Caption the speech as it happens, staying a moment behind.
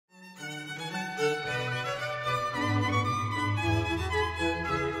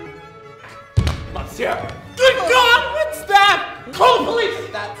here? Good God, what's that? Call the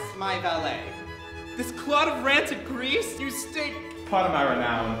police! That's my valet. This clod of rancid grease? You stink. Part of my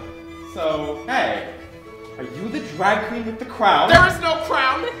renown. So, hey, are you the drag queen with the crown? There is no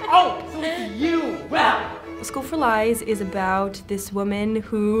crown! Oh, so it's you! Well! School for Lies is about this woman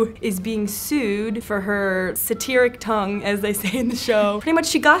who is being sued for her satiric tongue, as they say in the show. Pretty much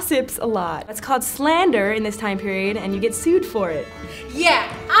she gossips a lot. It's called slander in this time period, and you get sued for it.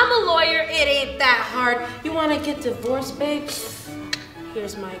 Yeah, I'm a lawyer, it ain't that hard. You wanna get divorced, babe?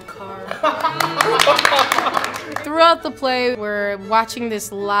 Here's my card. Throughout the play, we're watching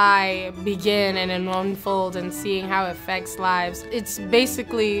this lie begin and unfold and seeing how it affects lives. It's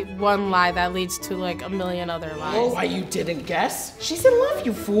basically one lie that leads to like a million other lies. Oh, why you didn't guess? She's in love,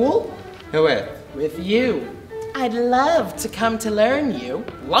 you fool. Who with? With you. I'd love to come to learn you.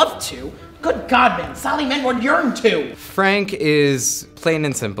 Love to? Good God, man, Sally men would yearn to. Frank is plain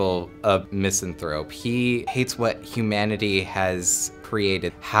and simple a misanthrope. He hates what humanity has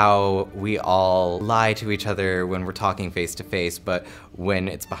created, how we all lie to each other when we're talking face to face, but when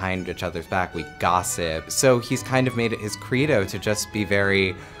it's behind each other's back, we gossip. So he's kind of made it his credo to just be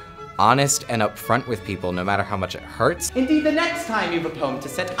very honest and upfront with people, no matter how much it hurts. Indeed, the next time you've a poem to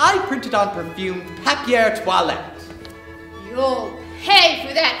set, I printed on perfume papier toilette. You'll pay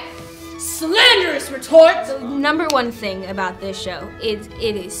for that slanderous retort! The number one thing about this show is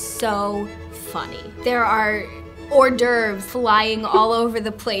it is so funny. There are hors d'oeuvres flying all over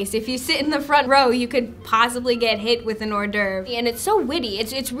the place. If you sit in the front row, you could possibly get hit with an hors d'oeuvre. And it's so witty,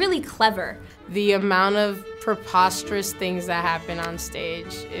 it's really clever. The amount of preposterous things that happen on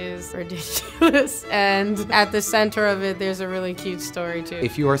stage is ridiculous. And at the center of it, there's a really cute story too.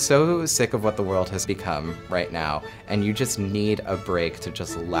 If you are so sick of what the world has become right now, and you just need a break to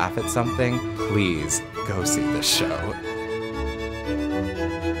just laugh at something, please go see this show.